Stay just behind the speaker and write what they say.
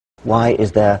Why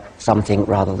is there something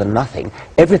rather than nothing?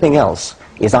 Everything else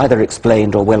is either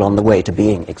explained or well on the way to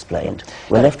being explained.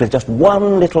 We're left with just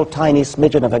one little tiny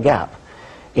smidgen of a gap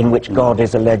in which God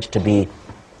is alleged to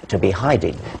be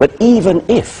hiding. But even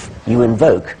if you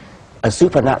invoke a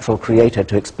supernatural creator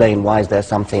to explain why is there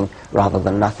something rather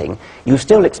than nothing, you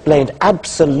still explained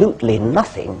absolutely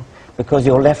nothing because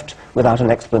you're left without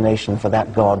an explanation for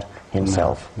that God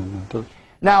himself.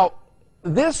 Now,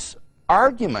 this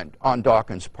argument on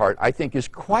Dawkins' part, I think, is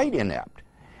quite inept,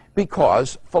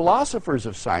 because philosophers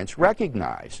of science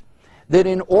recognize that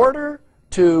in order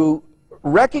to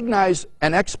recognize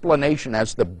an explanation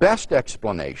as the best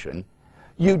explanation,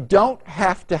 you don't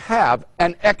have to have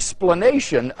an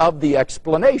explanation of the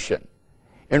explanation.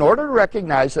 In order to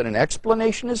recognize that an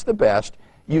explanation is the best,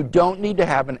 you don't need to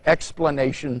have an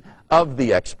explanation of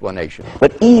the explanation.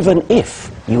 But even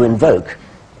if you invoke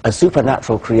a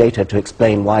supernatural creator to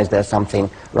explain why is there something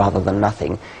rather than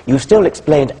nothing, you still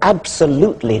explained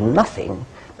absolutely nothing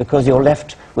because you're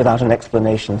left without an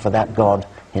explanation for that God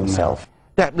himself.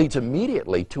 That leads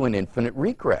immediately to an infinite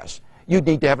regress. You'd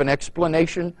need to have an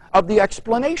explanation of the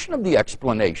explanation of the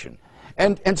explanation,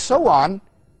 and so on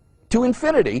to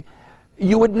infinity.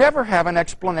 You would never have an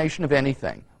explanation of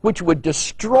anything, which would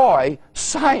destroy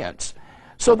science.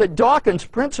 So that Dawkins'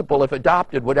 principle, if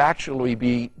adopted, would actually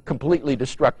be completely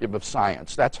destructive of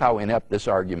science. That's how inept this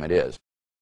argument is.